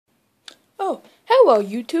Hello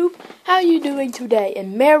YouTube. How are you doing today?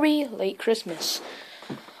 And Merry late Christmas.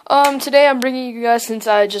 Today I'm bringing you guys, since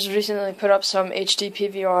I just recently put up some HD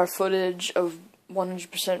PVR footage of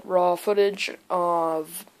 100% raw footage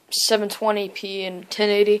of 720p and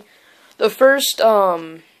 1080. The first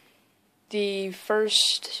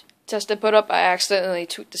test I put up, I accidentally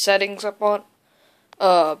tweaked the settings up on,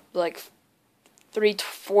 like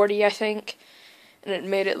 340 I think, and it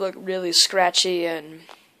made it look really scratchy and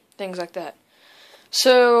things like that.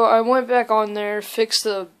 So I went back on there, fixed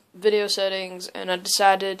the video settings, and I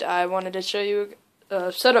decided I wanted to show you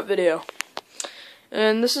a setup video.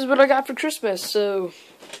 And this is what I got for Christmas, so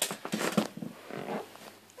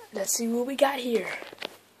let's see what we got here.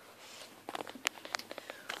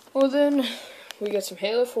 Well then, we got some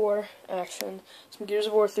Halo 4 action, some Gears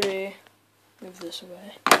of War 3, move this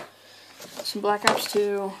away, some Black Ops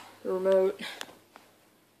 2, the remote,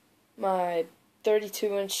 my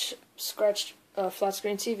 32-inch scratched flat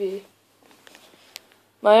screen TV,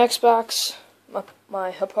 my Xbox,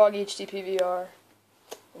 my Hauppauge HD PVR,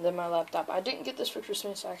 and then my laptop. I didn't get this for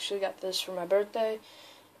Christmas. I actually got this for my birthday,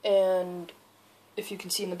 and if you can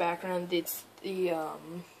see in the background, it's the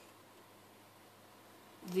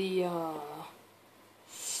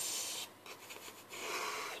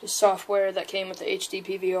software that came with the HD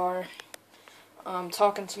PVR. I'm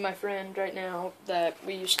talking to my friend right now that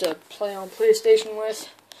we used to play on PlayStation with.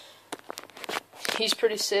 He's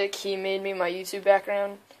pretty sick. He made me my YouTube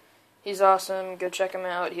background. He's awesome. Go check him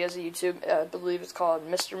out. He has a YouTube, I believe it's called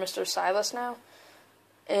Mr. Silas now.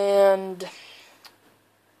 And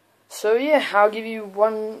so yeah, I'll give you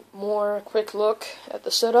one more quick look at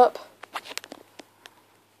the setup. I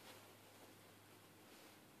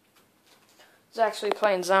was actually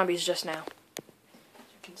playing zombies just now,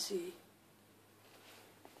 as you can see.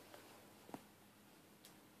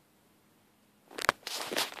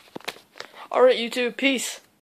 Alright YouTube, peace.